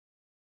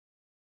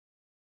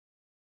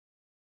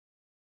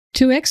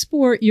To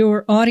export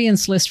your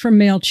audience list from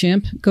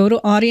Mailchimp, go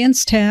to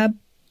Audience tab,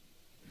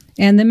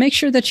 and then make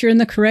sure that you're in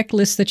the correct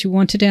list that you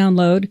want to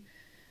download.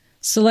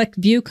 Select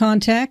View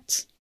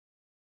Contacts,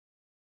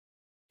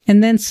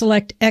 and then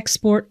select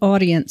Export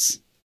Audience.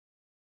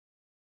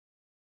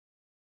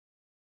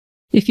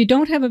 If you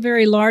don't have a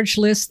very large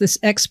list, this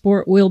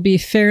export will be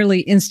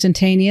fairly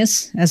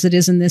instantaneous, as it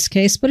is in this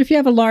case, but if you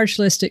have a large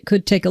list, it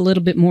could take a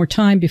little bit more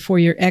time before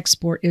your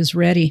export is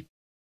ready.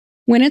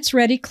 When it's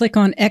ready, click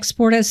on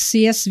Export as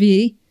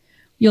CSV.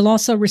 You'll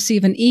also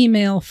receive an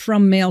email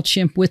from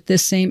Mailchimp with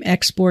this same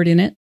export in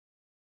it.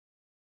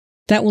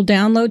 That will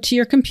download to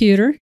your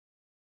computer.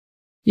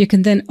 You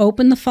can then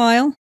open the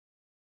file.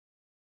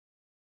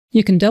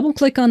 You can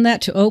double-click on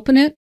that to open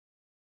it.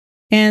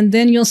 And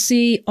then you'll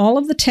see all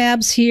of the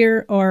tabs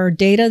here are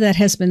data that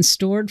has been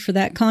stored for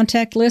that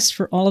contact list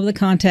for all of the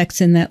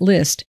contacts in that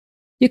list.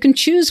 You can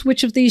choose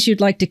which of these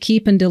you'd like to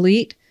keep and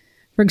delete.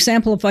 For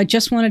example, if I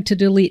just wanted to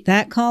delete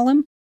that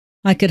column,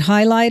 I could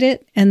highlight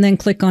it and then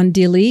click on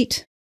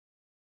Delete.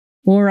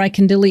 Or I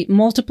can delete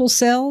multiple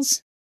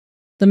cells.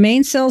 The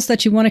main cells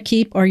that you want to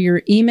keep are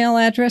your email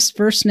address,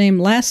 first name,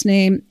 last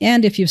name,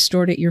 and if you've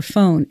stored it, your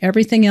phone.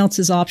 Everything else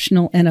is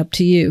optional and up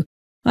to you.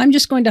 I'm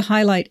just going to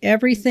highlight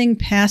everything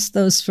past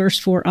those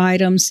first 4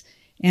 items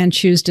and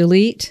choose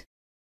Delete,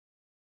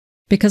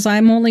 because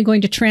I'm only going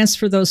to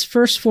transfer those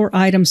first 4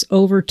 items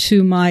over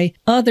to my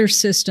other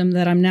system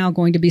that I'm now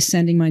going to be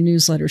sending my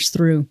newsletters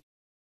through.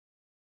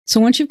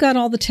 So once you've got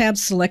all the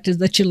tabs selected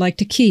that you'd like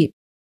to keep,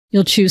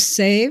 you'll choose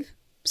Save.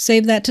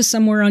 Save that to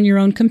somewhere on your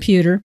own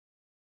computer.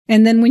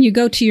 And then when you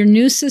go to your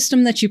new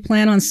system that you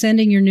plan on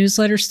sending your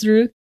newsletters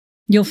through,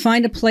 you'll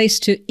find a place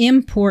to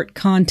import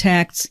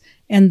contacts.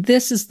 And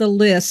this is the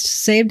list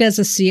saved as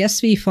a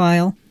CSV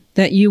file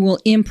that you will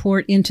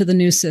import into the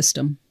new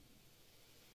system.